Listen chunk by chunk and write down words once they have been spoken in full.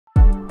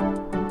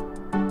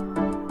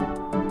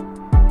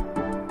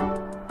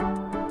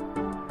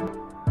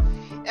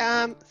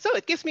So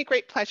it gives me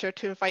great pleasure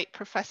to invite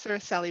Professor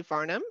Sally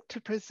Varnham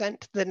to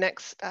present the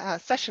next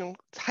session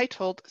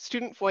titled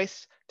Student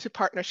Voice to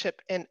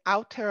Partnership in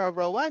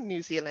Aotearoa,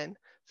 New Zealand,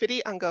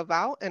 Whiri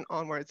Angavau and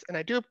onwards. And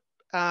I do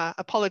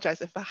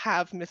apologize if I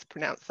have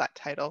mispronounced that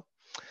title.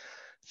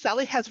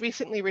 Sally has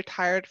recently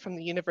retired from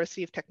the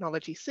University of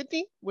Technology,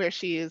 Sydney, where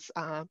she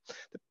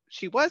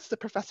was the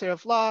Professor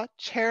of Law,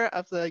 Chair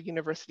of the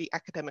University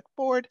Academic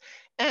Board,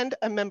 and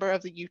a member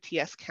of the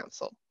UTS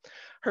Council.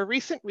 Her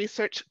recent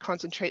research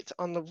concentrates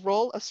on the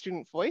role of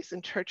student voice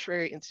in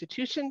tertiary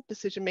institution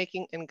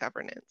decision-making and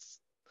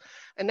governance.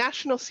 A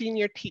National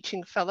Senior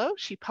Teaching Fellow,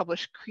 she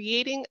published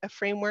Creating a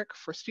Framework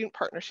for Student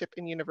Partnership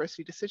in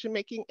University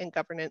Decision-Making and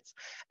Governance,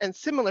 and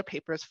similar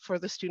papers for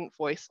the Student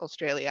Voice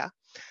Australia.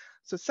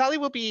 So Sally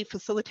will be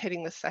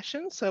facilitating this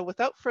session. So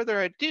without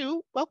further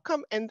ado,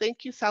 welcome and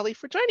thank you, Sally,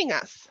 for joining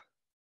us.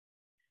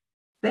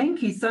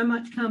 Thank you so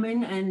much,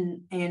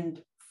 Carmen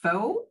and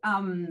Phil.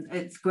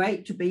 It's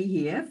great to be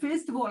here.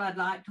 First of all, I'd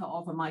like to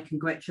offer my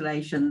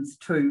congratulations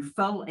to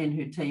Phil and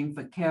her team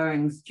for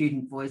carrying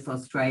Student Voice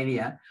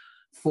Australia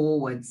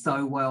forward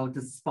so well,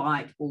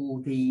 despite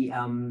all the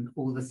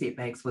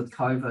setbacks with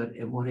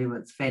COVID and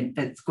whatever.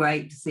 It's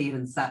great to see it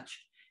in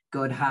such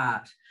good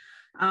heart.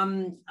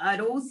 I'd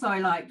also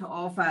like to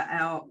offer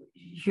our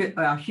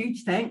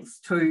huge thanks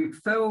to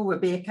Phil,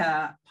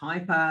 Rebecca,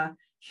 Piper,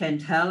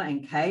 Chantel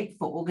and Kate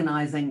for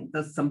organising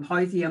this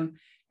symposium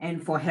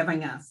and for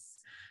having us.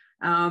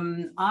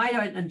 I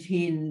don't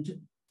intend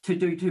to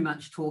do too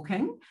much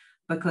talking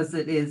because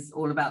it is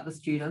all about the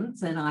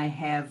students, and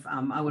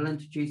I will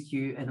introduce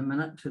you in a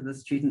minute to the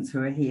students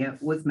who are here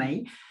with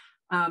me.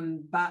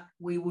 But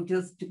we will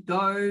just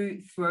go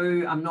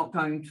through. I'm not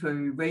going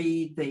to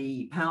read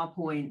the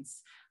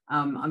PowerPoints.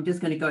 I'm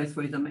just going to go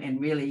through them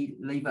and really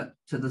leave it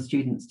to the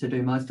students to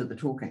do most of the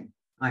talking,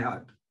 I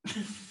hope.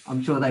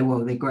 I'm sure they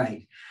will, they're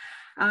great.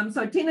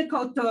 So tēnā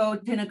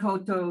koutou, tēnā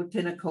koutou,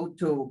 tēnā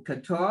koutou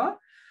katoa.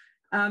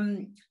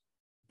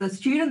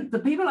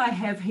 The people I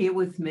have here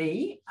with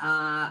me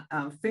are,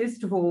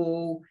 first of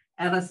all,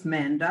 Alice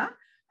Mander,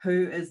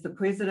 who is the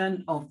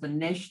president of the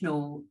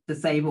National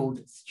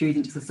Disabled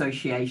Students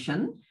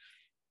Association.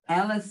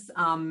 Alice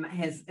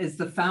is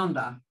the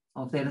founder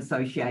of that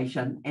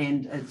association,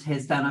 and it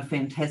has done a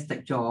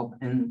fantastic job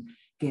in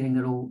getting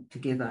it all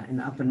together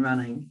and up and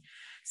running.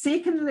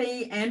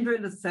 Secondly, Andrew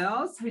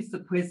Lessells, who's the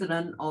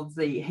president of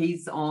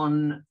he's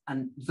on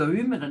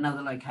Zoom at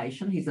another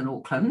location, he's in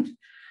Auckland.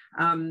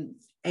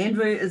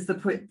 Andrew is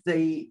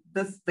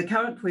the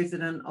current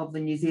president of the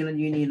New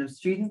Zealand Union of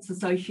Students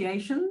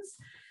Associations,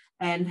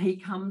 and he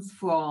comes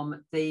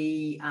from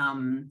the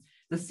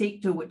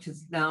sector which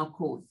is now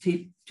called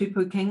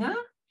Tupukinga,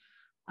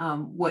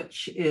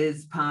 which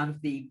is part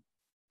of the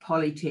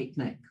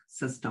polytechnic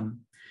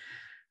system.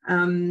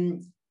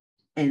 And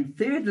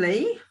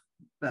thirdly,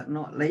 but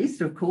not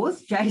least, of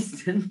course,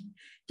 Jaistone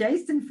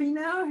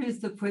Finau, who's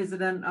the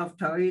president of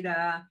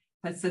Tauira,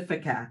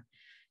 Pacifika,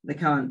 the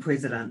current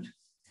president.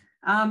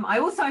 I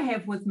also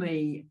have with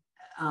me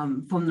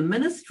from the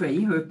ministry,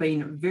 who have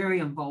been very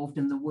involved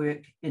in the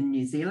work in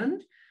New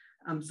Zealand,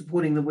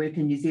 supporting the work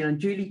in New Zealand,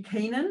 Julie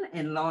Keenan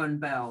and Lauren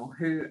Bell,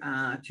 who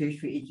are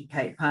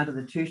part of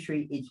the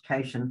Tertiary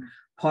Education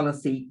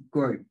Policy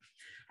Group.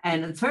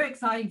 And it's very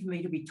exciting for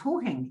me to be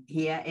talking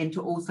here and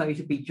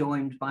to be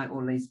joined by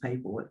all these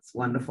people. It's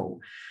wonderful.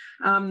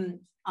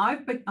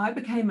 I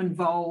became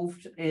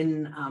involved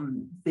in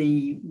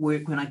the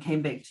work when I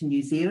came back to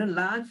New Zealand,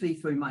 largely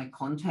through my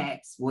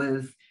contacts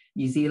with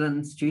New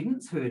Zealand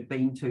students who had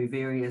been to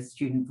various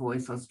Student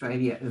Voice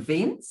Australia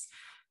events,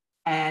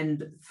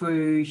 and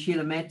through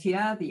Sheila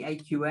Mattia, the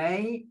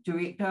AQA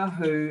director,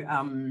 who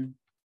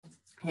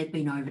had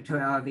been over to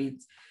our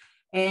events.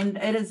 And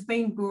it has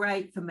been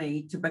great for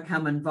me to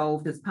become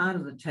involved as part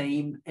of the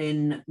team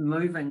in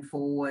moving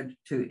forward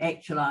to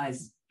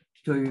actualise,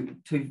 to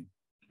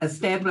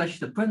establish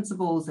the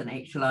principles and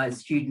actualise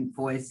student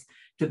voice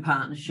to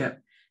partnership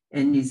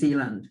in New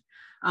Zealand.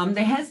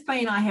 There has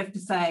been, I have to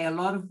say, a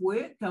lot of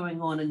work going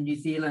on in New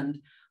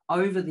Zealand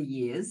over the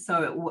years,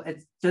 so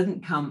it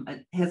hasn't come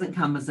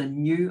as a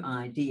new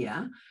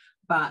idea,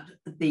 but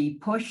the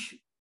push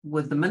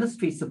with the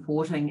ministry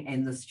supporting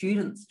and the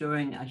students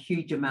doing a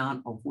huge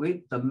amount of work,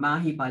 the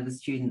mahi by the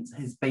students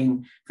has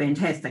been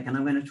fantastic, and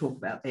I'm going to talk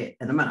about that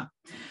in a minute.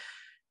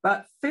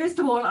 But first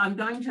of all, I'm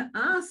going to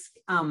ask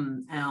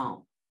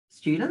our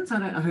students, I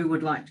don't know who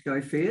would like to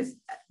go first,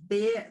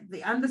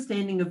 the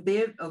understanding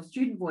of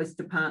student voice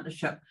to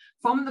partnership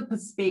from the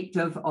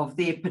perspective of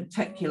their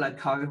particular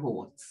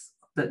cohorts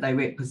that they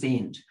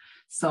represent.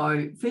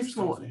 So first of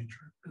all,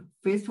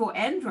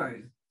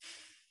 Andrew.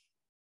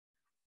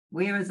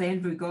 Where is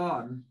Andrew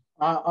gone?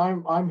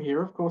 I'm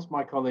here. Of course,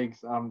 my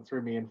colleagues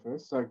threw me in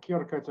first. So kia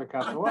ora koutou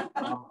katoa.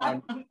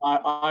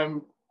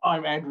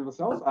 I'm Andrew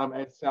Lessells.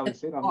 As Sally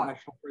said,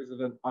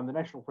 I'm the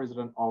national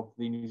president of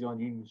the New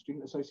Zealand Union of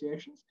Student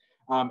Associations,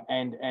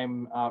 and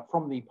am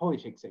from the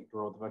polytech sector,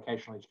 or the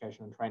vocational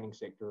education and training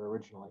sector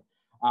originally.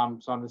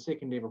 So I'm the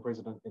second ever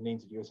president in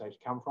NZUSA to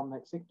come from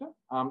that sector.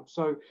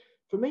 So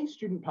For me,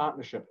 student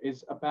partnership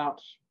is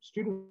about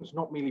students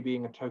not merely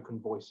being a token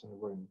voice in a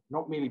room,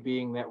 not merely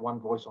being that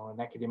one voice on an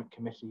academic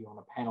committee, on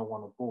a panel,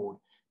 on a board,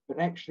 but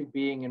actually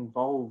being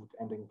involved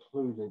and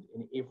included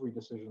in every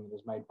decision that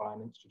is made by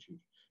an institute.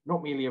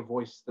 Not merely a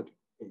voice that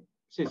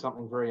says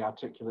something very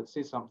articulate,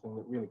 says something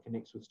that really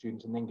connects with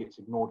students and then gets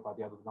ignored by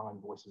the other 9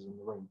 voices in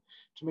the room.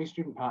 To me,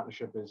 student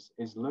partnership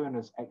is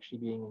learners actually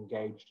being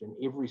engaged in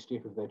every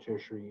step of their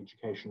tertiary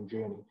education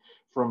journey,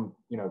 from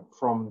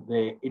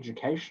their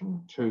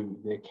education to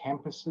their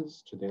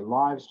campuses, to their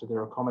lives, to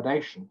their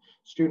accommodation.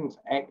 Students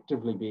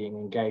actively being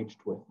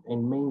engaged with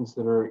in means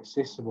that are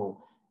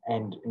accessible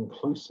and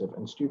inclusive,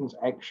 and students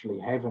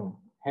actually having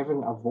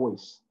a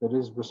voice that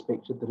is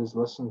respected, that is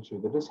listened to,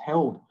 that is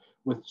held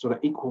with sort of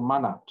equal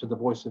mana to the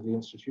voice of the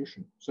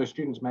institution. So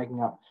students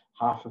making up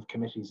half of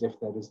committees if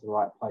that is the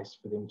right place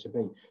for them to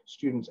be.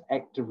 Students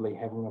actively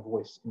having a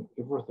voice in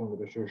everything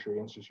that a tertiary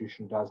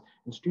institution does,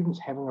 and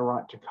students having a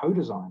right to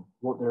co-design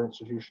what their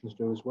institutions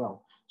do as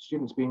well.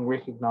 Students being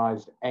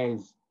recognised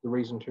as the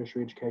reason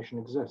tertiary education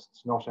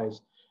exists, not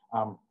as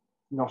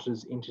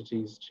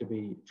entities to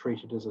be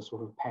treated as a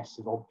sort of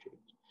passive object.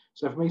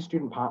 So for me,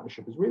 student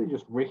partnership is really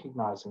just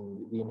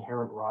recognising the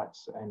inherent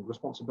rights and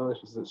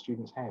responsibilities that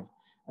students have,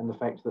 and the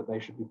fact that they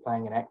should be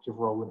playing an active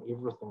role in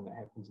everything that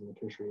happens in the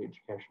tertiary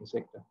education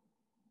sector.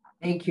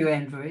 Thank you,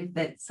 Andrew.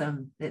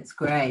 That's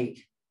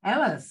great.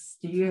 Alice,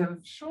 do you have?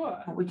 Sure.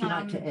 What would you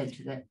like to add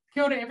to that?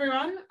 Kia ora,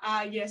 everyone.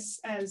 Yes,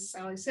 as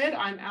Sally said,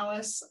 I'm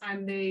Alice.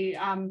 I'm the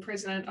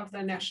president of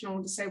the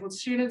National Disabled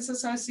Students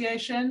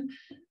Association.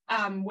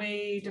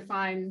 We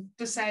define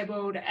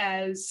disabled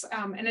as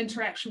an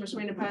interaction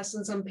between a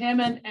person's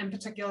impairment and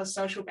particular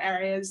social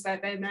barriers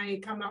that they may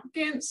come up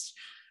against.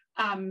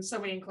 So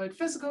we include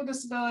physical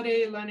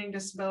disability, learning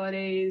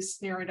disabilities,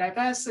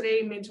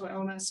 neurodiversity, mental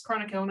illness,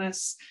 chronic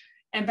illness,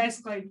 and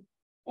basically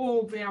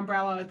all the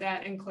umbrella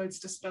that includes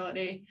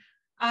disability.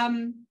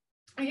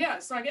 Yeah,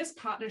 so I guess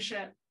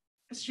partnership,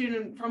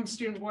 from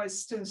student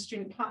voice to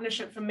student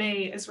partnership for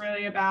me is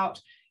really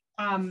about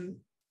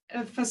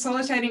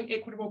facilitating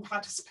equitable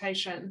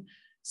participation.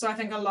 So I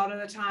think a lot of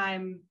the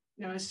time,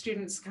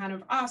 students kind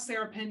of ask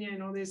their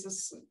opinion, or there's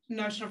this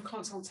notion of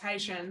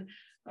consultation.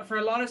 But for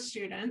a lot of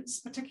students,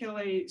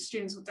 particularly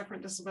students with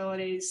different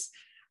disabilities,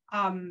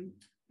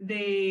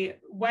 the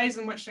ways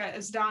in which that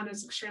is done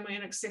is extremely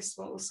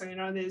inaccessible. So,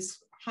 there's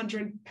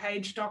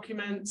 100-page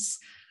documents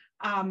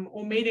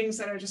or meetings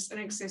that are just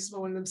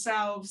inaccessible in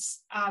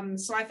themselves.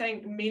 So I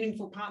think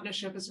meaningful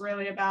partnership is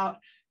really about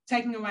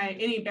taking away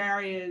any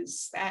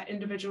barriers that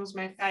individuals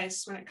may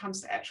face when it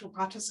comes to actual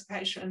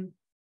participation.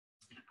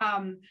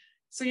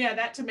 So yeah,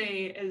 that to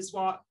me is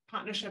what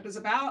partnership is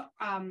about.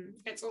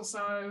 It's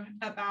also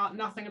about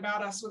nothing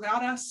about us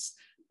without us,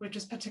 which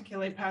is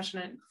particularly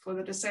passionate for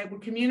the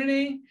disabled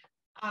community.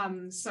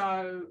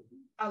 So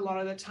a lot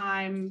of the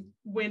time,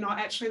 we're not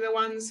actually the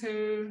ones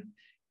who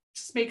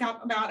speak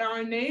up about our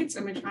own needs,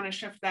 and we're trying to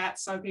shift that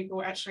so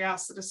people actually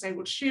ask the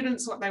disabled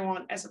students what they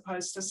want as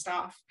opposed to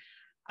staff.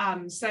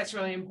 So that's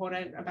really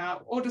important.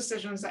 About all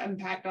decisions that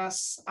impact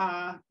us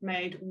are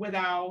made with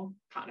our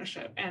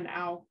partnership and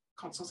our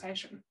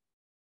consultation.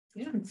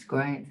 Yeah, that's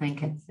great.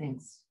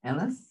 Thanks,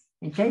 Alice.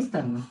 And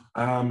Jaistone.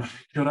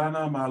 Kia ora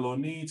ana,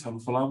 maloni,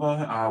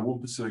 tamawhalawa.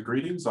 Warm Pacific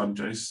greetings. I'm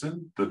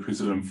Jaistone, the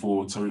president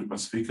for Tauira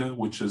Pacifika,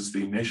 which is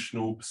the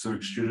National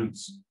Pacific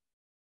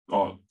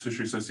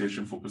Tertiary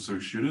Association for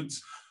Pacific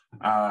Students.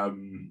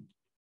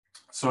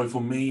 So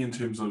for me, in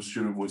terms of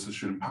student voice and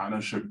student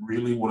partnership,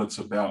 really what it's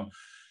about,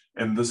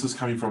 and this is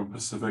coming from a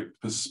Pacific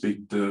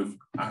perspective,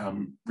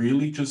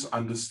 really just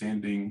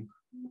understanding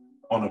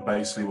on a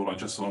base level, like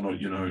just on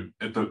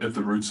a, at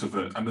the roots of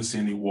it,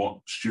 understanding what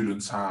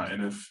students are.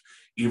 And if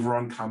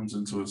everyone comes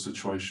into a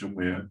situation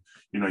where,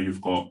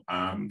 you've got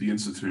the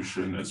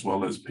institution as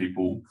well as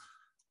people,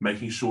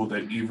 making sure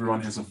that everyone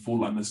has a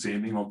full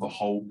understanding of the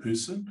whole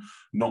person,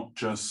 not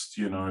just,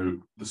 the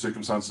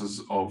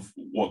circumstances of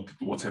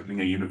what's happening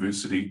at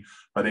university,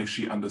 but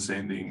actually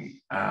understanding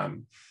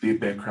their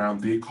background,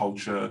 their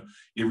culture,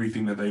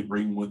 everything that they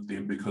bring with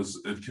them,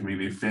 because it can be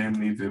their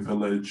family, their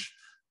village,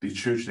 their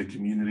church, their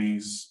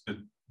communities.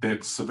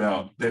 That's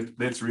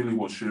really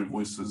what student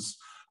voices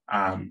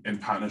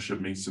and partnership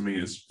means to me,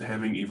 is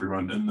having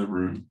everyone in the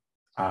room,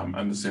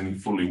 understanding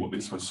fully what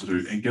they're supposed to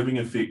do, and giving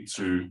effect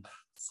to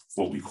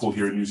what we call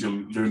here in New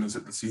Zealand, learners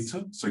at the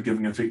centre. So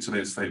giving effect to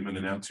that statement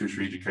in our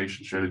tertiary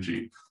education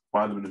strategy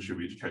by the Ministry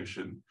of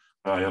Education,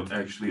 by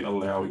actually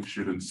allowing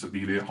students to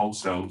be their whole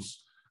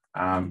selves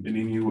in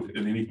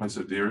any place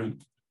that they're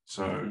in.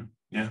 So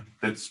yeah,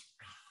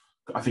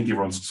 I think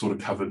everyone's sort of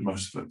covered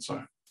most of it,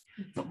 so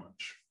not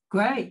much.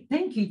 Great,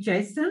 thank you,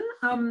 Jaistone.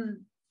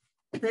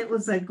 That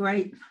was a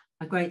great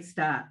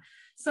start.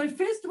 So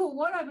first of all,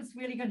 what I was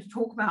really going to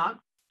talk about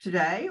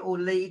today, or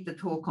lead the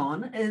talk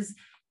on, is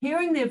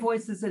hearing their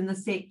voices in the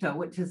sector,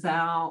 which is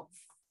our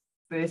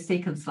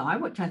second slide,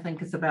 which I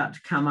think is about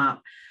to come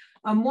up.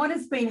 What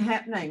has been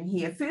happening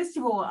here? First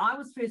of all, I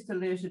was first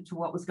alerted to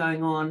what was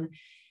going on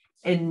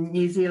in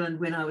New Zealand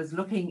when I was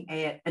looking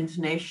at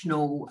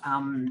international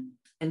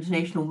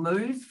international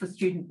moves for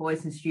student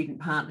voice and student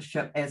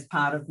partnership as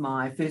part of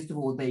first of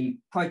all, the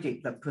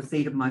project that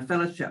preceded my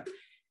fellowship.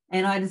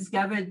 And I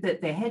discovered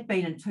that there had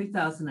been in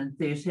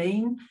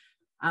 2013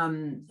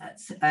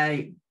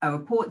 a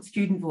report,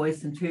 Student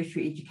Voice in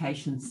Tertiary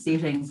Education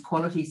Settings,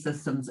 Quality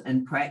Systems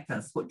in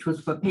Practice, which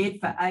was prepared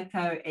for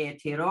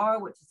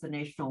Aotearoa, which is the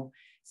National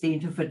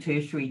Centre for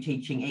Tertiary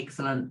Teaching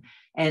Excellence,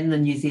 and the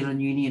New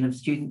Zealand Union of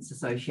Students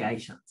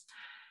Associations.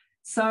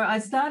 So I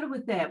started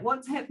with that.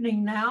 What's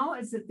happening now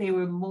is that there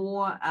were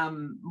more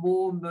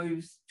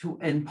moves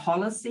in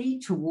policy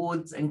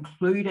towards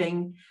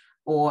including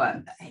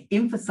or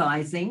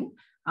emphasising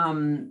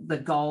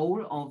the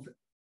goal of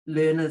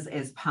learners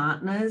as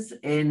partners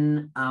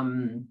in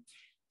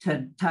Te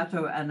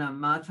Tato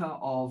Anamata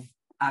of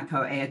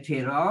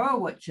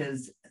Aotearoa, which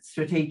is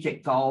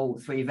strategic goal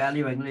 3,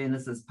 valuing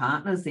learners as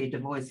partners, their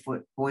diverse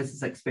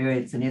voices,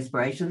 experience and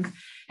aspirations,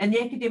 and the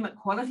Academic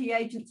Quality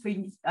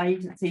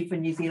Agency for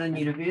New Zealand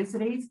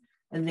universities,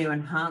 and their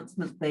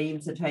enhancement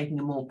themes are taking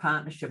a more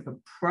partnership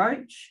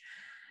approach.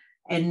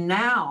 And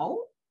now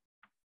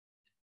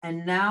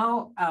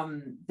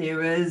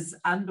there is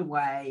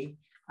underway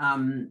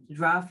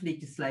draft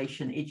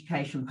legislation,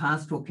 Education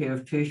Pastoral Care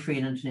of Tertiary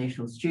and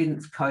International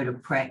Students, Code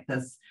of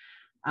Practice.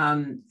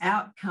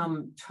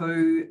 Outcome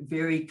 2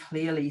 very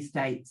clearly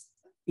states,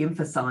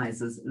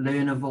 emphasises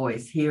learner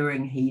voice,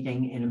 hearing,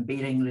 heeding and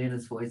embedding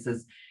learners'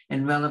 voices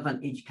in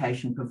relevant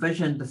education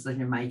provision,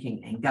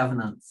 decision-making and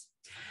governance.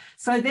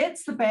 So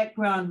that's the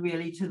background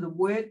really to the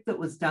work that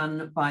was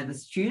done by the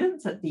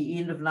students at the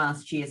end of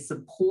last year,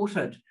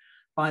 supported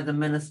by the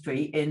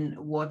ministry in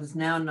what is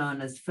now known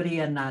as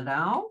Whiria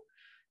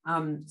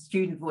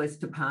Student Voice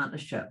to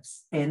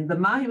Partnerships. And the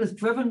mahi was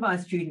driven by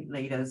student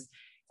leaders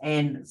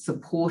and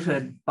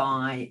supported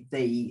by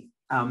the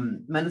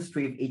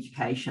Ministry of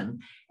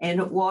Education. And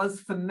it was,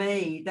 for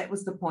me, that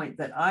was the point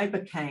that I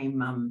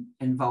became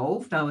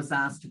involved. I was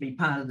asked to be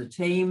part of the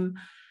team.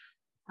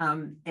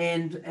 And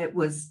it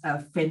was a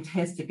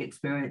fantastic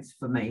experience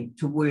for me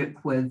to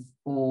work with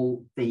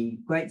all the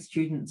great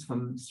students,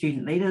 from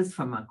student leaders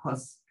from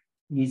across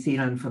New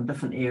Zealand, from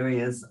different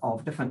areas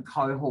of different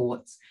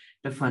cohorts,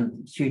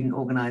 different student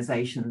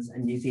organisations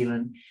in New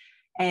Zealand.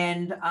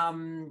 And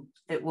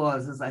it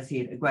was, as I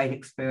said, a great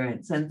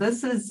experience. And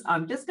this is,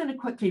 I'm just going to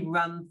quickly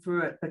run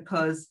through it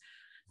because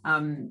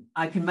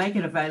I can make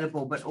it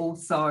available, but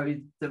also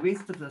the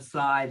rest of the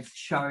slides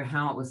show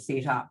how it was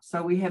set up.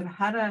 So we have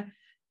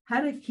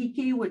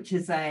Harakiki, which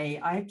is I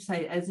have to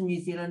say, as a New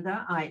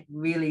Zealander,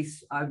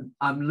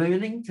 I'm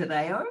learning Te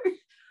Reo.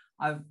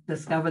 I've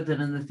discovered that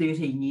in the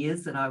 13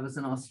 years that I was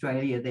in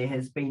Australia, there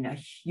has been a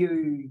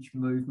huge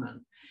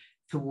movement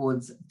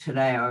towards Te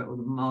Reo, or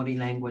the Māori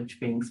language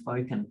being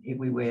spoken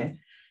everywhere.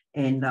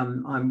 And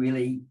I'm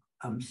really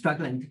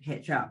struggling to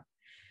catch up.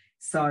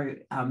 So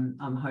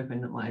I'm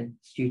hoping that my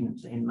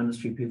students and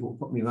ministry people will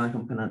put me right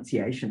on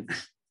pronunciation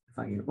if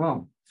I get it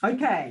wrong.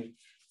 Okay,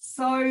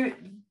 so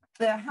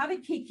the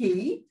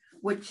harakiki,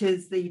 which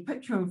is the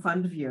picture in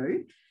front of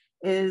you,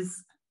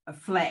 is a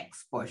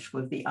flax bush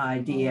with the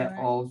idea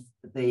of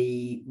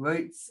the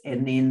roots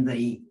and then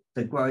the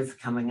growth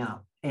coming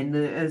up. And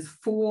there is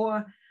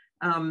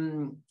the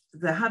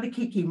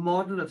harakiki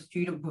model of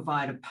student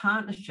provider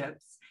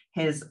partnerships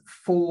has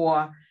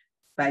 4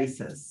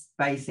 bases.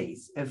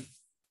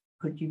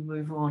 Could you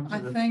move on to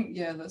I think,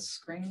 yeah, the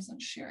screen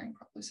isn't sharing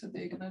properly, so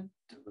they're going to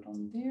do it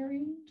on their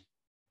end.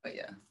 But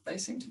yeah, they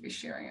seem to be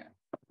sharing it.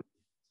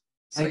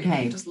 So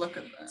okay. Just look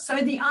at that. So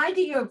the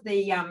idea of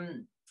the,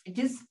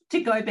 just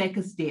to go back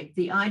a step,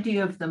 the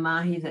idea of the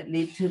mahi that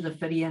led to the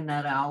Whiria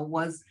Narau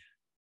was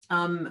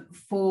I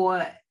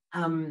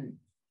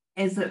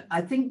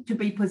think to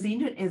be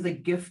presented as a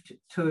gift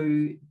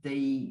to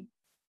the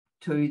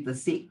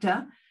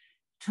sector,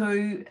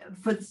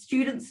 for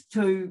students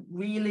to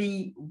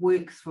really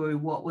work through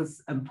what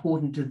was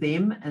important to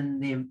them and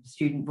their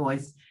student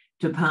voice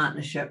to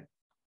partnership.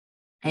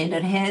 And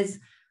it has,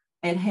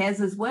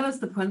 as well as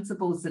the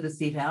principles that are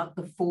set out,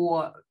 the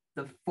four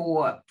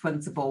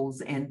principles,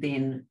 and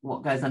then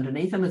what goes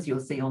underneath them, as you'll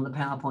see on the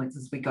PowerPoints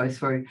as we go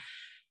through.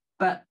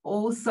 But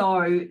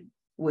also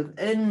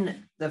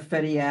within the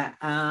Whiria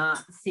are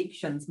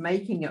sections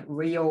making it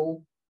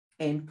real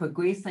and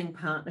progressing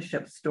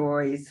partnership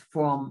stories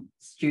from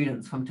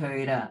students, from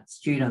Tauira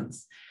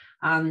students,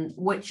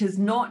 which is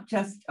not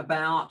just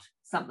about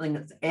something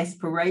that's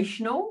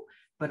aspirational,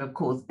 but of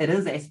course it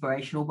is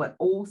aspirational, but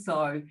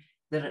also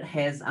that it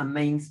has a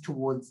means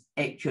towards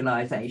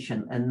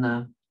actualisation in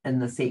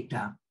the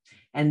sector.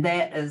 And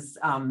that is,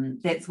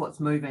 that's what's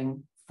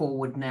moving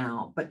forward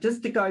now. But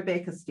just to go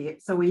back a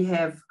step, so we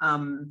have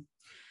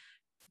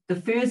the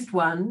first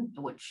one,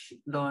 which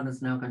Lauren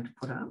is now going to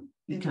put up.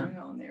 They're doing it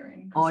on their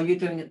end. Oh, you're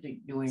doing it, so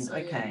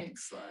okay. Yeah,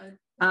 next slide.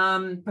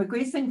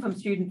 Progressing from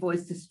student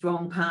voice to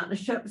strong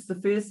partnerships. The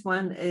first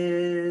one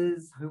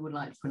is, who would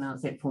like to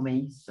pronounce that for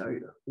me? So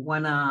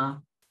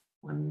Finau.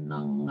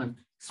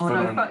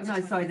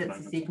 Sorry, that's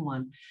the second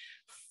one.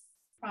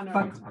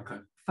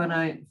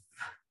 Finau.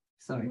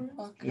 Sorry.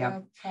 Okay,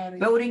 yeah.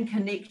 Building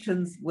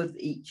connections with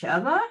each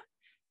other.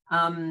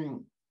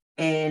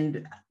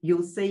 And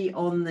you'll see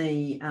on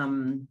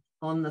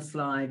the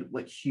slide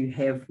which you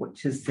have,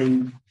 which is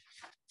the,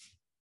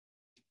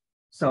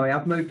 sorry,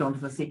 I've moved on to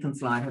the second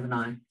slide, haven't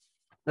I?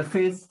 The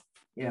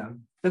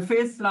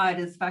first slide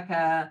is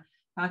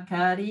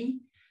Whakaari,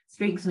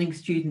 strengthening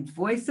student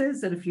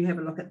voices. And if you have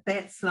a look at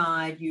that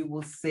slide, you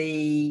will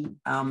see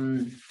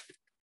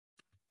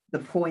the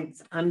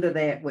points under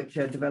that, which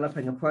are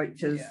developing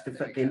approaches to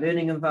fit their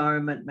learning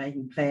environment,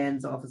 making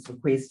plans, office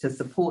requests to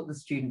support the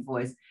student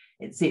voice,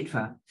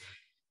 etc.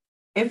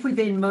 If we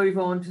then move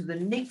on to the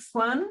next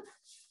one,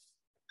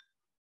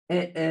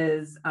 it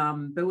is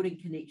building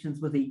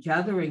connections with each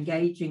other,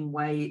 engaging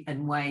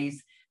in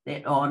ways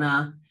that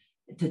honour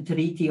Te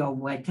Tiriti o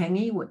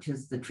Waitangi, which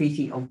is the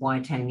Treaty of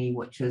Waitangi,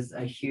 which is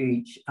a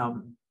huge,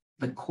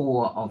 the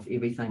core of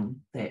everything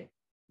that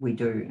we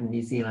do in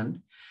New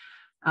Zealand.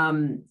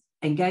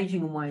 Engaging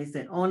in ways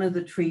that honour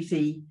the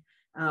treaty,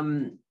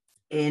 and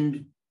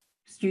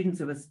students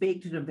are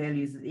respected and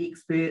values as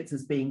experts,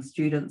 as being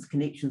students,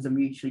 connections are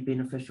mutually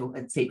beneficial,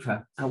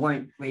 etc. I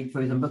won't read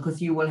through them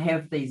because you will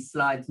have these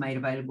slides made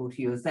available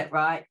to you. Is that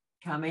right,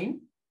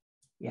 Carmen?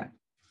 Yeah.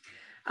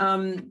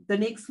 The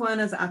next one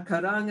is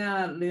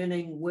akaranga,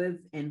 learning with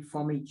and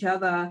from each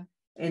other.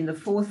 And the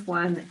fourth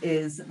one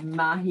is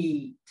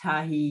mahi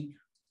tahi,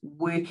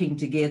 working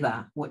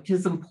together, which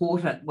is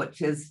important,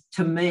 which is,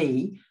 to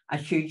me, a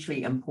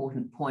hugely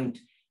important point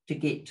to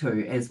get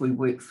to as we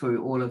work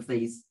through all of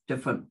these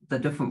different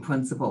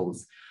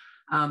principles.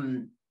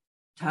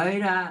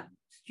 Tauira,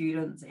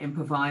 students and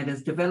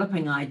providers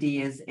developing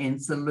ideas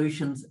and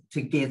solutions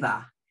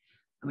together.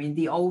 I mean,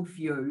 the old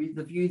view,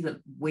 the view that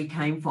we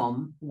came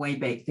from way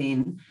back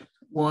then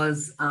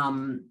was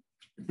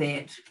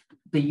that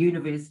the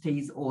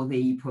universities or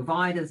the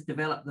providers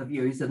develop the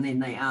views and then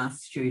they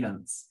ask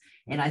students.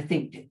 And I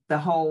think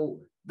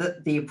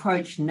the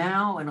approach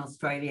now in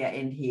Australia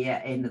and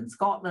here and in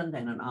Scotland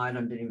and in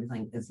Ireland and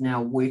everything is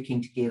now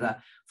working together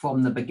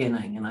from the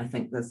beginning. And I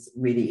think this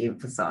really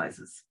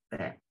emphasises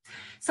that.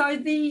 So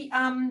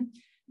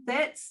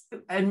that's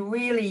a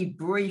really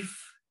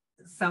brief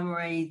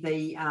summary.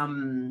 I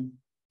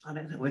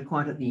don't think we're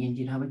quite at the end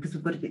yet, because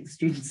we've got to get the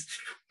students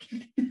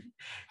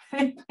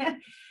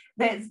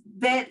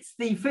that's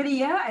the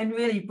Whiria and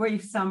really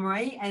brief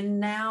summary. And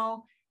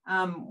now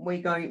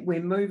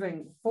we're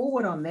moving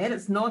forward on that.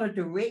 It's not a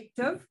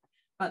directive,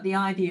 but the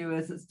idea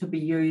is it's to be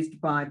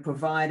used by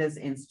providers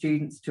and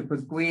students to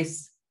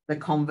progress the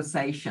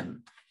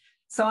conversation.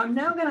 So I'm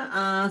now going to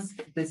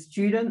ask the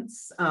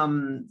students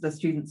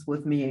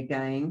with me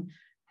again,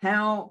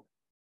 how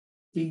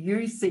do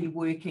you see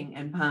working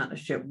in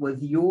partnership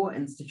with your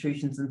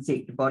institutions and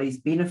sector bodies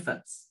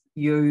benefits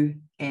you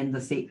and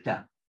the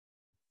sector?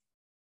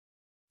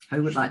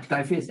 Who would like to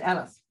go first?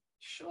 Alice.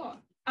 Sure.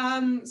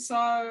 So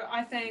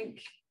I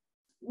think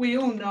we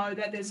all know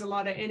that there's a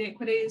lot of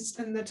inequities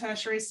in the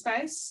tertiary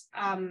space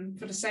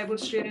for disabled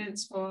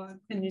students, for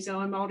New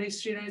Zealand Māori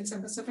students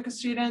and Pacifika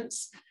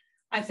students.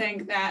 I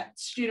think that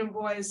student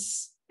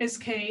voice is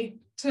key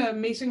to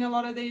meeting a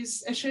lot of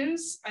these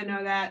issues. I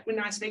know that when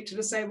I speak to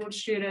disabled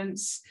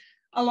students,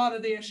 a lot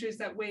of the issues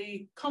that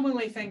we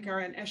commonly think are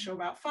an issue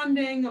about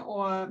funding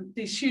or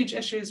these huge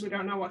issues we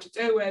don't know what to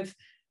do with,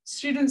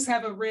 students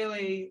have a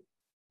really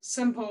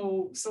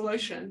simple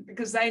solution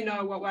because they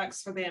know what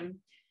works for them.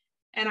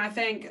 And I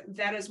think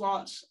that is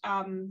what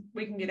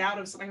we can get out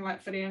of something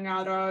like Whiria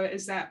Aotearoa,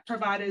 is that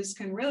providers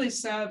can really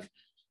serve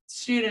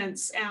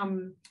students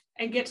and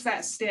get to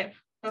that step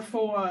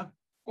before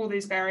all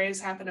these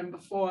barriers happen and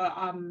before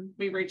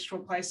we reach to a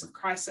place of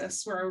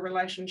crisis where a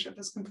relationship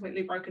is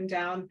completely broken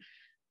down.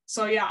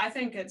 So yeah, I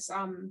think it's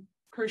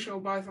crucial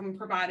both on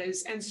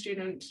providers and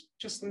student,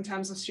 just in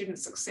terms of student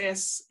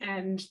success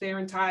and their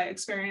entire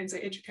experience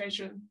at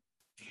education.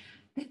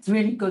 That's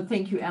really good.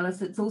 Thank you,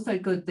 Alice. It's also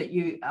good that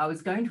I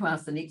was going to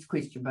ask the next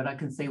question, but I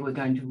can see we're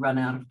going to run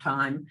out of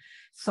time.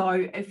 So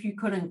if you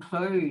could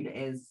include,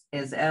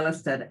 as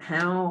Alice did,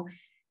 how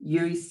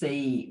you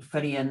see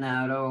Whiria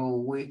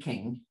Aotearoa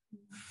working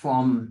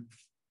from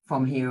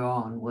here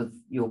on with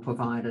your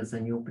providers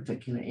in your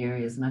particular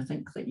areas. And I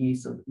think that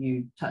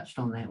you touched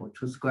on that,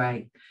 which was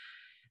great.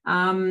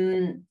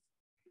 Should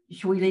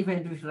we leave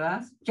Andrew to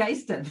last?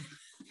 Jaistone.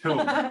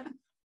 Cool.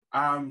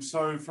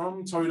 So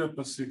from Tauira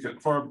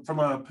Pacifika, from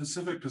a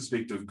Pacific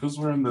perspective, because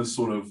we're in this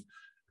sort of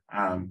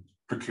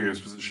precarious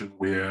position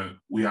where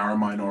we are a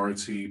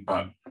minority,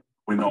 but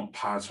we're not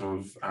part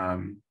of,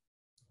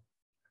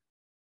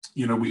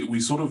 we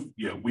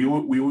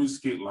always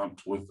get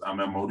lumped with our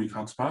Māori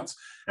counterparts,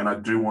 and I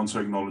do want to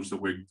acknowledge the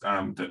work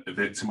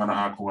that Te Mana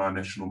Ākoa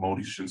National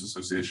Māori Students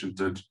Association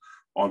did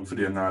on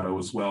Whiria Aotearoa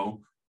as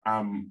well.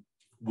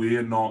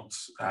 We're not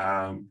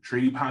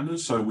treaty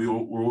partners, so we're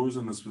always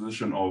in this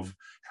position of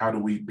how do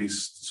we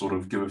best sort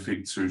of give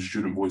effect to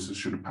student voices,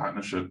 student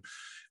partnership.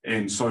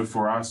 And so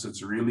for us,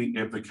 it's really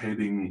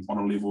advocating on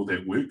a level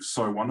that works.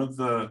 So one of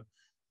the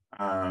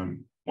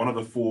one of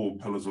the four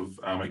pillars of,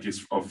 I guess,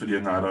 of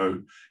Whiria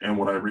Ngaro, and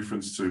what I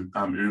referenced to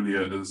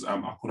earlier is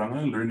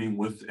akuranga, learning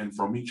with and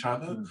from each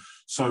other.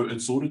 So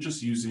it's sort of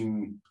just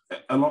using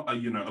a lot,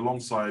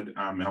 alongside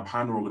our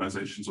partner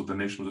organisations of the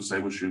National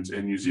Disabled Students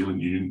and New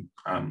Zealand Union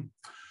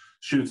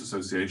Students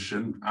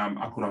Association,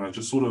 akuranga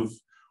just sort of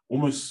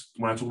almost,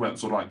 when I talk about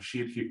sort of like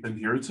shared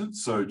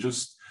inheritance, so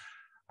just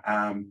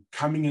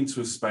coming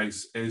into a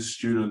space as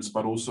students,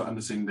 but also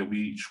understanding that we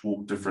each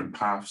walk different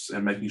paths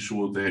and making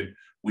sure that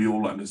we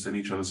all understand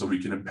each other so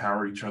we can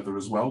empower each other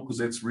as well, because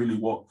that's really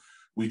what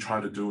we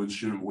try to do in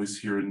Student Voice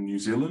here in New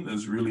Zealand,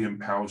 is really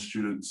empower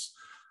students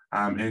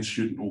and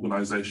student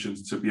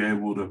organisations to be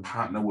able to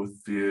partner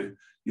with their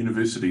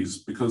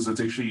universities, because it's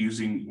actually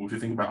using, if you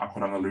think about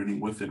akuranga, learning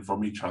with and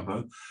from each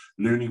other,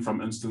 learning from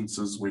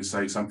instances where,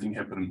 say, something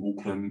happened in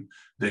Auckland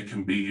that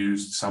can be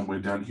used somewhere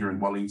down here in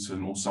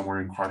Wellington or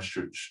somewhere in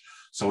Christchurch.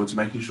 So it's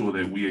making sure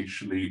that we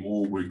actually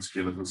all work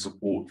together to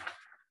support,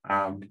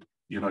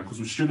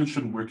 because students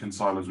shouldn't work in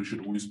silos. We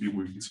should always be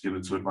working together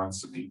to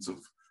advance the needs of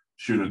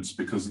students,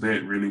 because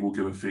that really will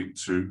give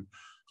effect to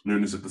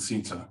learners at the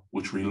centre,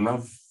 which we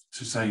love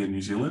to say in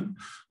New Zealand,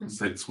 because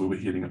that's where we're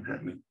heading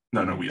apparently.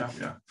 No, we are.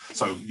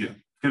 So yeah,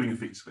 giving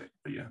effect to that.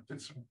 But yeah,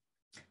 that's right.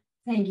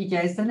 Thank you,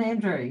 Jaistone.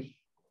 Andrew.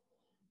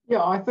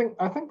 Yeah, I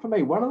think for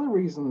me, one of the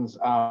reasons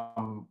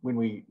when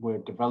we were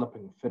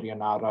developing Whiria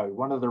Ngaro,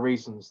 one of the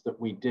reasons that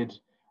we did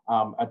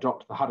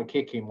adopt the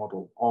harakeke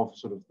model of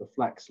sort of the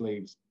flack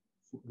sleeves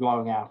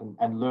glowing out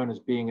and learners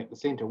being at the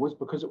centre was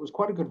because it was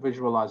quite a good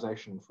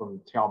visualisation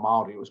from Te Ao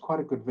Māori. It was quite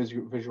a good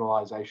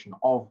visualisation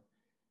of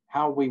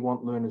how we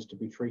want learners to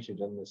be treated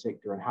in the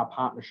sector and how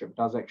partnership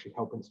does actually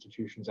help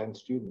institutions and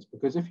students.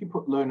 Because if you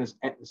put learners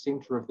at the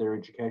centre of their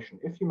education,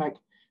 if you make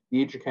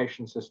the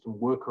education system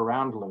work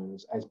around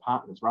learners as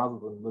partners rather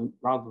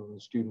than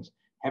students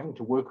having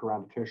to work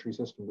around a tertiary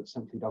system that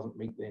simply doesn't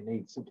meet their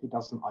needs, simply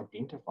doesn't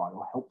identify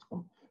or help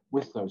them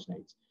with those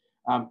needs.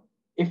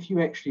 If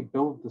you actually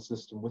build the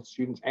system with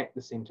students at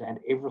the centre and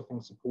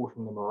everything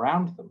supporting them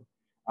around them,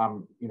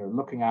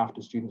 looking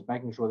after students,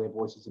 making sure their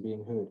voices are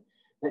being heard,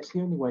 that's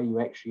the only way you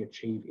actually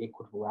achieve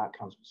equitable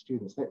outcomes for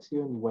students. That's the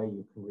only way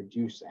you can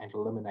reduce and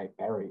eliminate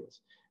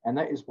barriers. And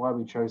that is why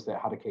we chose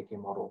that harakeke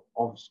model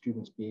of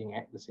students being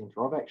at the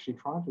centre, of actually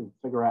trying to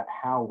figure out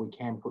how we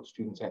can put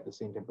students at the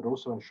centre, but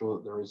also ensure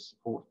that there is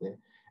support there.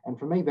 And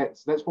for me,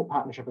 that's what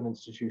partnership in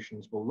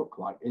institutions will look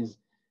like, is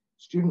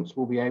students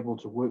will be able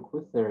to work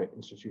with their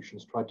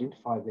institutions to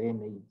identify their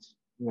needs,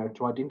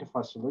 to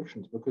identify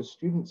solutions, because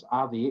students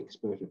are the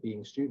expert at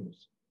being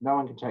students. No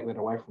one can take that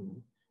away from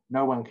them.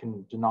 No one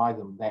can deny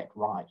them that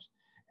right.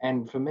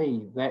 And for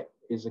me, that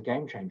is a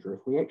game changer.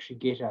 If we actually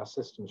get our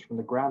systems from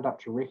the ground up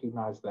to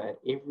recognise that at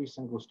every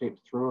single step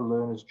through a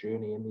learner's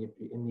journey in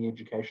the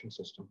education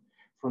system,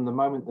 from the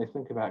moment they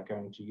think about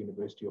going to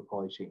university or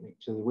polytechnic,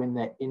 to when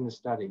they're in the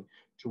study,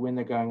 to when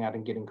they're going out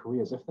and getting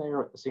careers, if they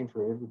are at the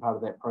centre of every part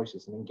of that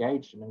process and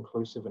engaged in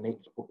inclusive and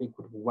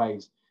equitable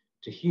ways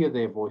to hear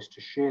their voice,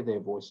 to share their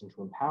voice, and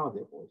to empower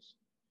their voice,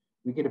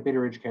 we get a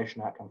better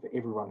education outcome for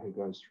everyone who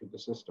goes through the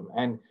system.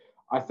 And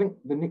I think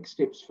the next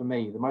steps for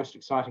me, the most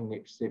exciting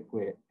next step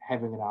we're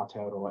having in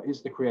Aotearoa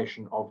is the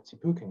creation of Te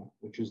Pukenga,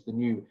 which is the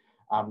new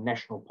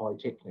national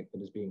polytechnic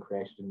that is being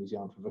created in New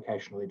Zealand for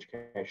vocational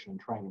education and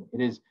training. It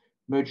is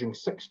merging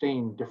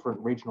 16 different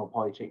regional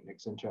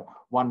polytechnics into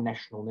one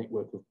national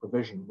network of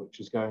provision, which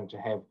is going to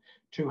have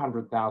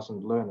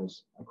 200,000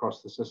 learners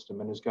across the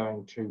system and is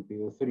going to be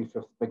the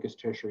 35th biggest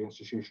tertiary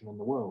institution in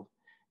the world.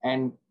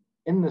 And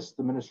in this,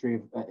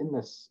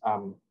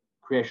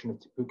 creation of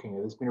Te Pukenga,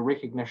 there's been a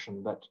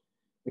recognition that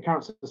the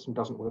current system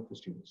doesn't work for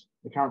students.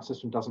 The current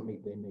system doesn't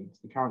meet their needs.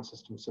 The current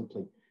system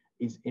simply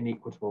is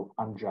inequitable,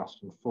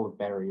 unjust, and full of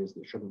barriers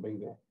that shouldn't be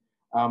there.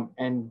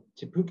 And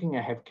Te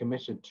Pukenga have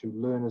committed to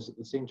learners at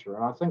the centre.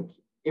 And I think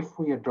if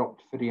we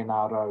adopt Whiria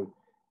Ngaro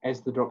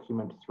as the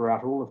document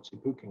throughout all of Te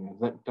Pukenga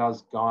that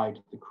does guide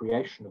the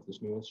creation of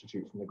this new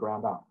institute from the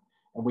ground up,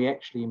 and we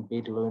actually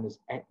embed learners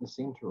at the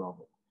centre of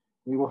it,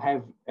 we will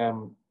have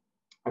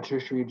a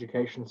tertiary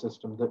education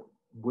system that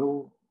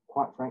will,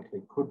 quite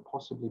frankly, could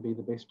possibly be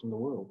the best in the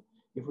world.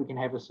 If we can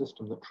have a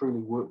system that truly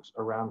works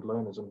around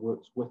learners and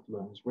works with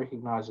learners,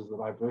 recognises the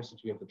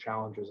diversity of the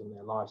challenges in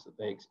their lives that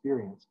they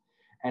experience,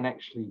 and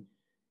actually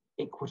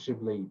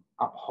equitably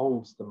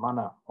upholds the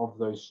mana of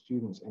those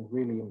students and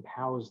really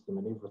empowers them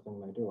in everything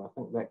they do, I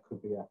think that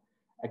could be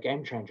a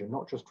game changer,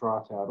 not just for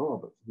Aotearoa,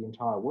 but for the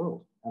entire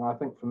world. And I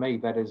think for me,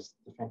 that is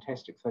the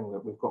fantastic thing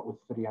that we've got with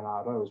Whiria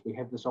Ngaro, is we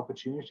have this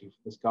opportunity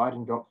for this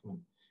guiding document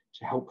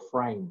to help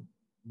frame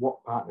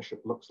what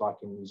partnership looks like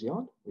in New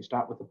Zealand. We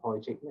start with the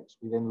polytechnics.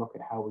 We then look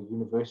at how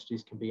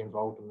universities can be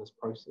involved in this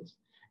process,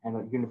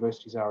 and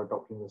universities are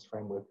adopting this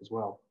framework as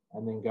well.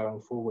 And then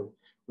going forward,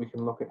 we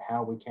can look at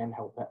how we can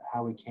help it,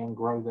 how we can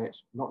grow that,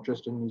 not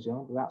just in New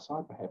Zealand, but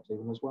outside perhaps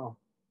even as well.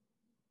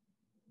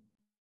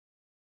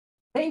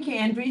 Thank you,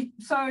 Andrew.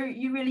 So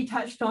you really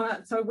touched on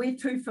it. So where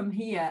to from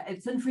here?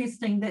 It's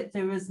interesting that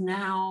there is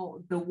now,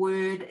 the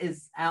word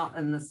is out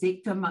in the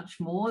sector much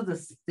more, the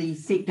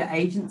sector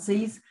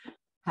agencies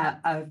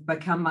have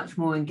become much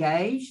more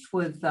engaged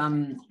with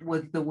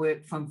the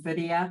work from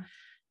Whiria.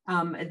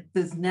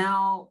 There's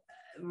now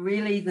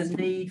really the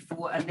need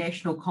for a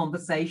national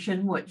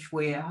conversation, which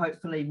we're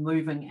hopefully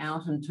moving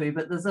out into,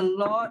 but there's a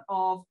lot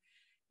of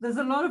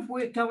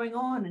work going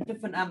on in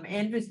different,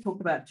 Andrew's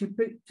talked about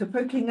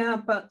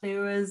Pacifika, but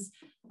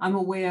I'm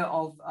aware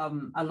of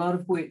a lot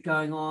of work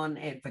going on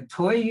at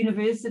Victoria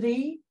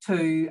University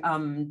to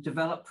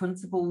develop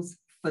principles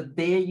for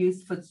their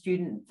use for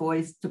student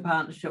voice to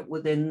partnership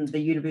within the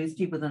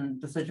university, within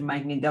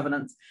decision-making and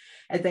governance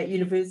at that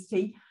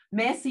university.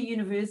 Massey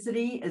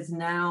University is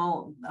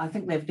now, I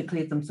think they've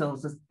declared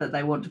themselves that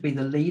they want to be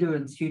the leader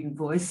in student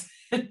voice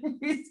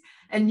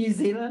in New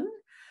Zealand.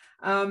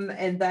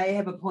 And they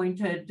have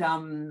appointed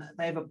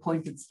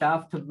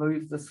staff to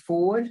move this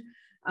forward.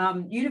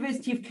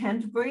 University of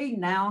Canterbury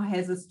now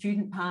has a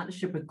student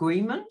partnership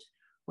agreement,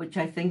 which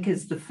I think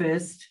is the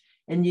first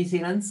in New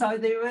Zealand. So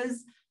there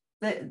is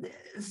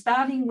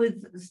starting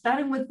with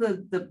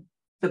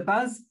the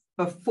buzz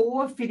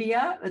before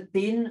Whiria, but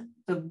then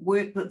the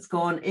work that's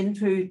gone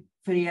into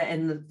Whiria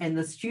and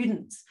the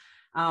students,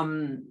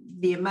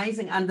 the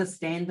amazing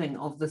understanding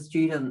of the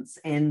students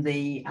and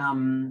the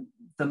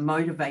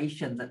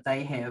motivation that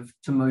they have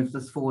to move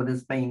this forward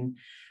has been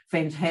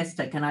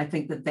fantastic. And I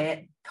think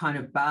that kind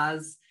of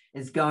buzz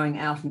is going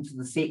out into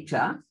the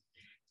sector,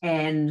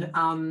 and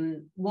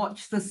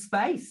watch the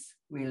space,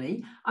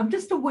 really. I'm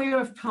just aware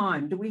of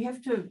time. Do we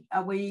have to, I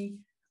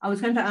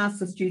was going to ask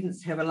the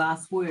students to have a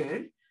last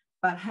word,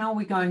 but how are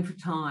we going for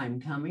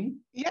time, Tami?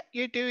 Yeah,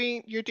 you're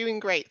doing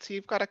great. So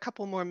you've got a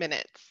couple more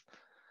minutes.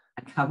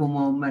 A couple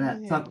more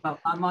minutes. Yeah. So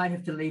I might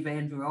have to leave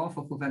Andrew off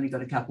if we've only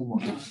got a couple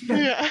more.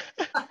 Yeah.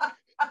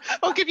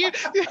 I'll give you.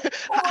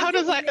 How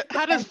does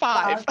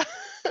 5?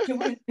 Do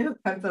we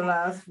have the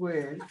last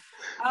word?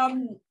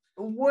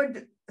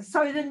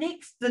 So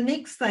the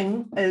next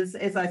thing is,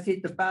 as I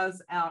said, the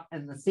buzz out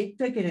in the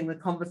sector, getting the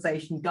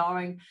conversation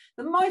going.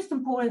 The most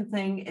important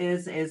thing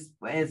is,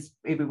 as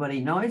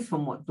everybody knows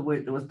from the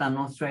work that was done in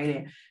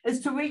Australia, is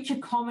to reach a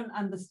common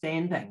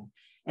understanding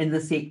in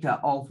the sector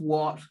of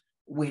what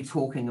we're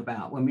talking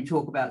about when we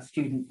talk about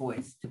student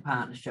voice to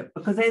partnership,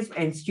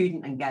 and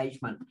student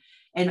engagement.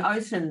 And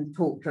Ocean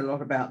talked a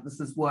lot about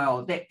this as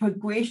well, that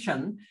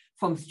progression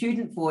from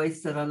student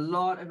voice that a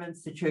lot of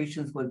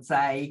institutions would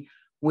say,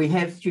 we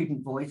have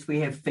student voice, we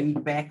have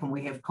feedback, and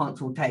we have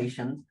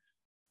consultations.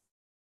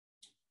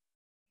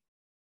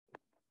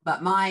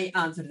 But my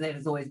answer to that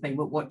has always been,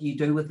 well, what do you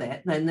do with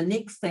that? Then the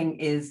next thing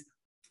is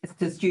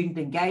to student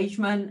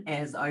engagement,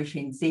 as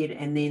Ocean said,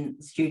 and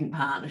then student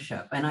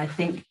partnership. And I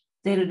think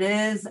that it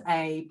is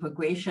a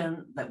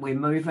progression that we're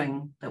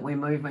moving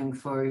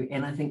through.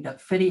 And I think that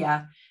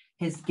Whiria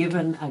has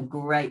given a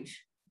great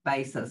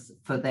basis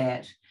for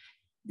that.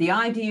 The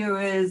idea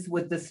is,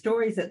 with the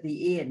stories at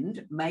the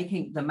end,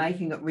 making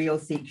it real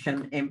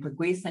section and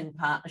progressing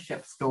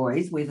partnership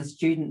stories where the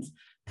students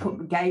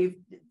talked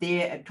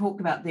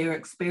about their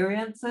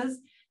experiences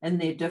in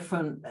their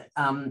different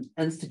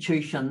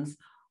institutions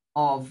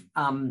of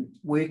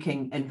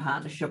working in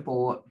partnership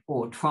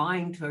or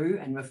trying to,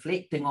 and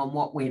reflecting on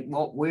what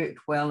worked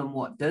well and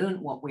what didn't,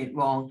 what went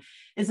wrong,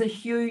 is a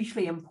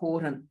hugely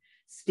important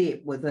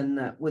step within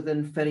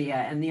Whiria.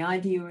 And the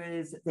idea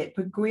is that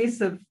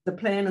the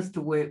plan is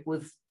to work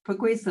with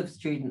progressive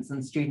students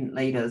and student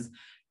leaders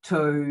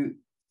to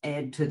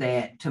add to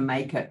that, to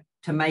make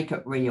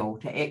it real,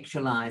 to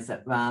actualize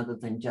it rather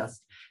than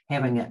just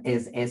having it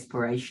as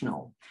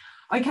aspirational.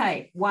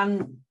 Okay,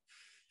 one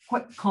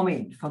quick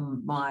comment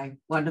from my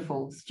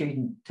wonderful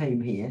student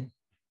team here.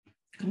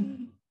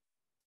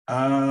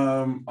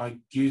 I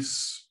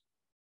guess,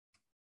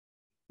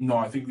 no,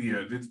 I think,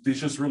 yeah,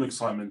 there's just real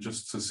excitement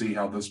just to see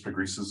how this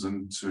progresses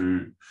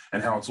into,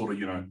 and how it sort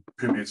of,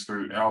 permeates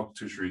through our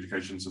tertiary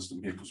education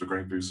system here, because we're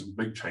going through some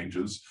big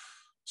changes.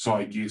 So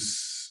I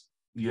guess,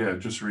 yeah,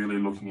 just really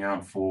looking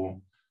out for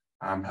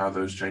how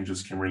those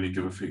changes can really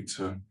give effect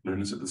to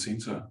learners at the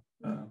centre.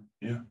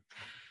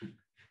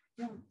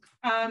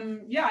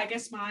 Yeah, I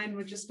guess mine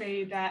would just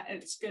be that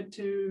it's good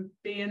to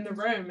be in the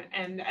room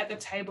and at the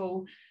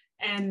table,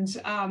 and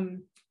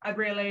I'd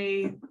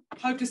really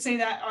hope to see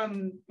that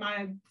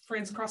my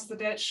friends across the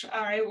ditch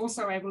are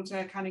also able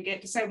to kind of get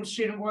disabled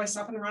student voice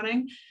up and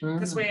running,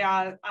 because we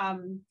are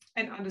an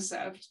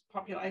underserved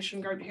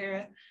population group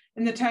here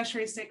in the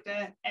tertiary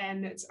sector,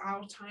 and it's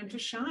our time to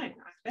shine,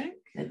 I think.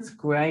 That's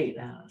great,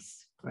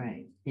 Alice.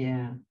 Great,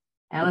 yeah.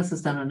 Alice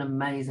has done an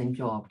amazing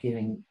job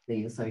getting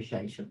the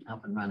association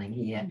up and running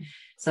here.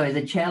 So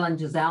the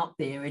challenge is out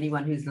there,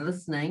 anyone who's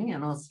listening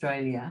in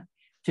Australia,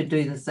 to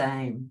do the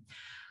same.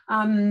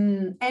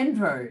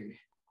 Andrew.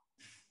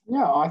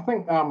 Yeah, I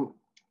think,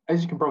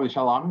 as you can probably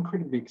tell, I'm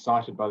incredibly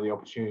excited by the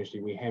opportunity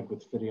we have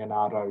with Whiria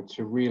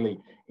to really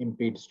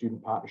embed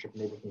student partnership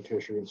in everything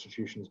tertiary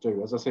institutions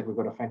do. As I said, we've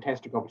got a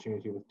fantastic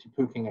opportunity with Te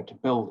Pūkenga to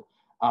build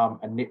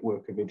a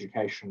network of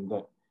education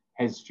that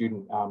has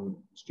student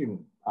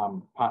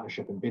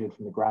partnership embedded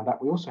from the ground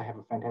up. We also have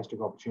a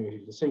fantastic opportunity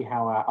to see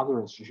how our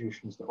other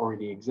institutions that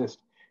already exist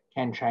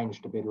can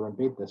change to better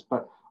embed this.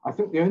 But I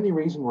think the only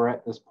reason we're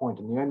at this point,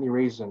 and the only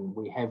reason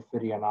we have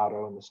Whiria and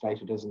Aotearoa in the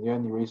state it is, and the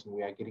only reason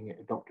we are getting it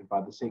adopted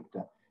by the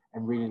sector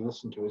and really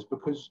listened to, is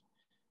because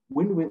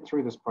when we went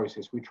through this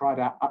process, we tried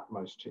our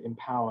utmost to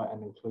empower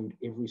and include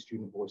every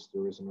student voice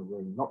there is in a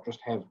room, not just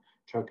have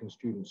token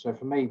students. So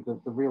for me, the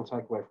real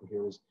takeaway from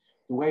here is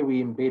the way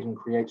we embed and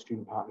create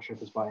student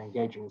partnership is by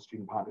engaging in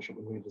student partnership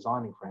when we're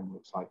designing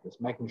frameworks like this,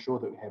 making sure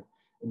that we have,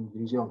 in the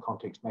New Zealand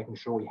context, making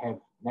sure we have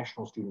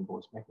national student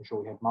voice, making sure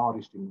we have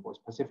Māori student voice,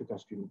 Pacifika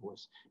student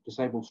voice,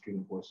 disabled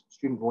student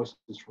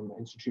voices from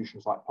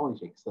institutions like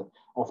Polytechs that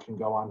often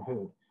go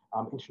unheard,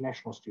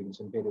 international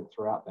students embedded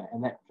throughout that.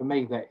 And that, for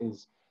me, that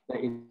is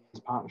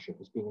partnership,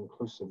 is being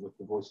inclusive with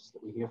the voices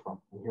that we hear from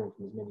and hearing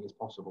from as many as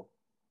possible.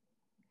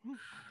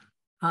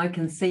 I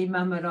can see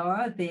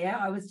Mamarora there.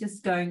 I was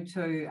just going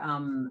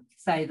to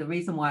say the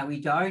reason why we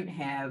don't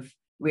have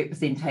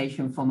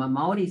representation from a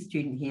Māori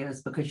student here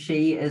is because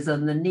she is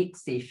in the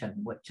next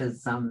session, which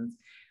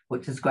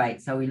is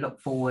great. So we look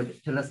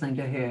forward to listening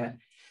to her.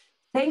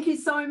 Thank you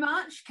so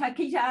much, ka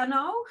kite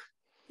anō.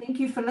 Thank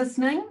you for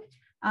listening.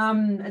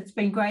 It's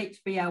been great to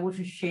be able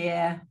to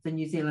share the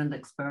New Zealand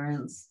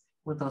experience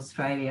with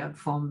Australia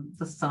from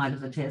this side of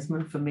the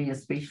Tasman. For me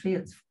especially,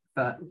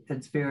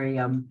 it's very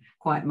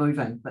quite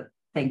moving, but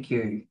thank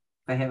you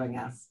for having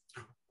us.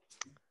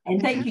 And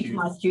thank you to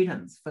my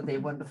students for their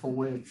wonderful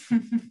words.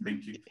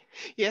 Thank you.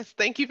 Yes,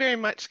 thank you very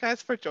much,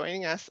 guys, for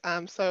joining us.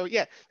 So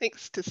yeah,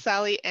 thanks to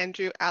Sally,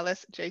 Andrew,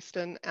 Alice,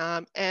 Jaistone,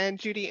 and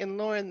Judy and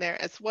Lauren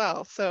there as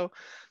well. So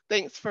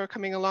thanks for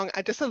coming along.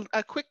 Just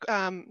a quick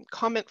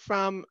comment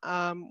from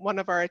one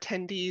of our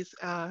attendees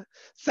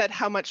said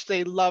how much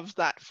they loved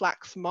that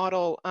FLAX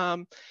model,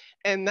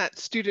 and that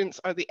students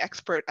are the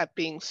expert at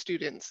being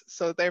students.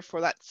 So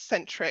therefore that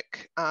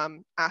centric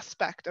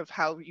aspect of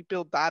how you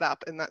build that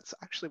up, and that's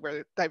actually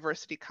where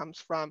diversity comes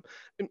from,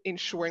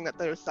 ensuring that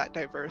there's that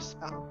diverse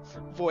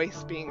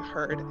voice being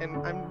heard.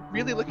 And I'm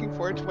really looking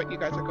forward to what you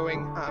guys are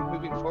going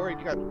moving forward.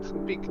 You got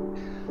some big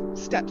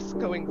steps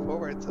going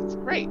forward, so it's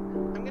great.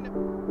 I'm gonna